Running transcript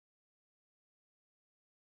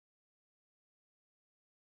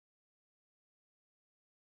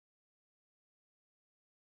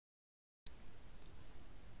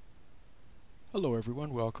Hello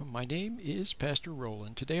everyone, welcome. My name is Pastor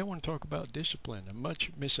Roland. Today I want to talk about discipline, a much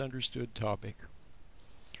misunderstood topic.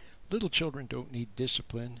 Little children don't need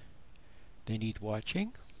discipline. They need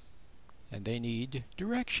watching and they need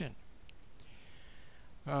direction.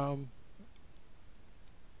 I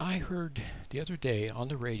heard the other day on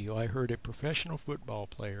the radio, I heard a professional football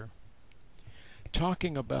player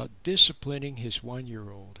talking about disciplining his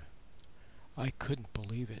 1-year-old. I couldn't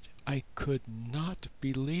believe it. I could not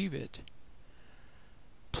believe it.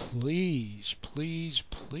 Please, please,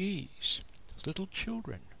 please, little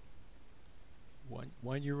children,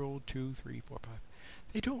 1-year-old, 2, 3, 4, 5,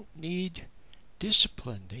 they don't need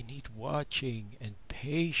discipline. They need watching and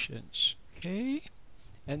patience, okay?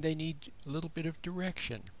 And they need a little bit of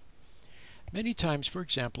direction. Many times, for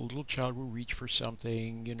example, a little child will reach for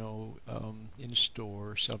something, in a store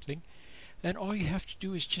or something, and all you have to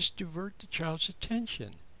do is just divert the child's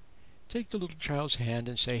attention. Take the little child's hand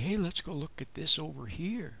and say, hey, let's go look at this over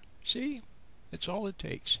here. See? That's all it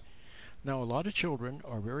takes. Now, a lot of children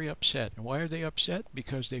are very upset. And why are they upset?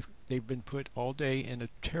 Because they've been put all day in a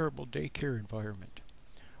terrible daycare environment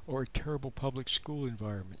or a terrible public school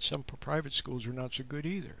environment. Some private schools are not so good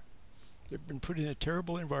either. They've been put in a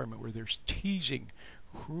terrible environment where there's teasing,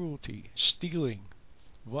 cruelty, stealing,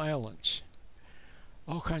 violence,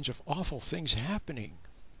 all kinds of awful things happening.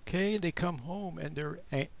 Okay, they come home and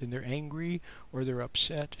they're angry or they're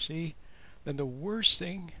upset. See, then the worst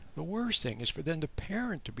thing is for then the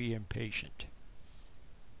parent to be impatient.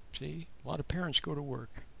 See, a lot of parents go to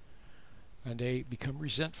work and they become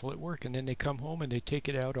resentful at work, and then they come home and they take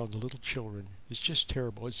it out on the little children. It's just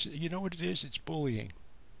terrible. You know what it is? It's bullying.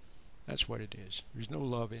 That's what it is. There's no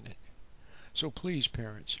love in it. So please,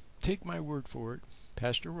 parents, take my word for it.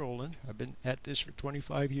 Pastor Roland, I've been at this for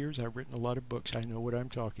 25 years. I've written a lot of books. I know what I'm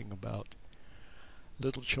talking about.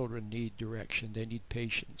 Little children need direction. They need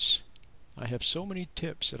patience. I have so many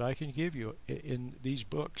tips that I can give you in these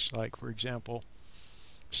books, like, for example,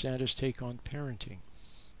 Santa's Take on Parenting.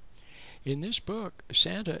 In this book,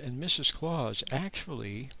 Santa and Mrs. Claus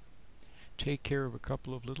actually take care of a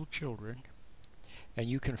couple of little children, and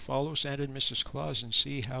you can follow Santa and Mrs. Claus and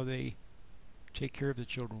see how they take care of the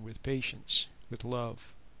children with patience, with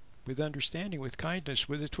love, with understanding, with kindness,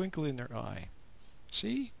 with a twinkle in their eye.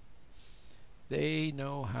 See? They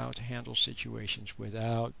know how to handle situations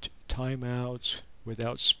without timeouts,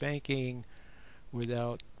 without spanking,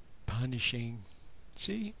 without punishing.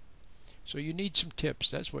 See? So you need some tips.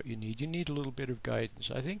 That's what you need. You need a little bit of guidance.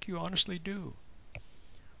 I think you honestly do.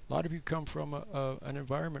 A lot of you come from an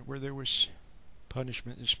environment where there was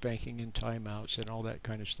punishment and spanking and timeouts and all that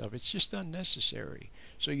kind of stuff. It's just unnecessary.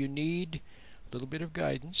 So you need a little bit of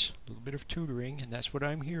guidance, a little bit of tutoring, and that's what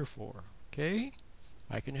I'm here for. Okay?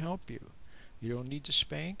 I can help you. You don't need to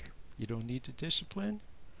spank. You don't need to discipline.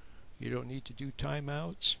 You don't need to do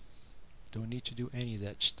timeouts. Don't need to do any of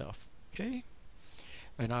that stuff. Okay?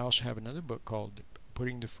 And I also have another book called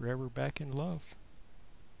Putting the Forever Back in Love.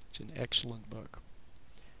 It's an excellent book.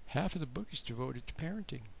 Half of the book is devoted to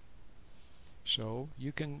parenting. So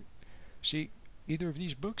you can see either of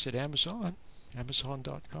these books at Amazon,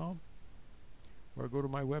 Amazon.com, or go to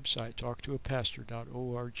my website,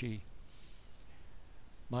 talktoapastor.org.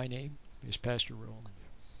 My name is Pastor Roland.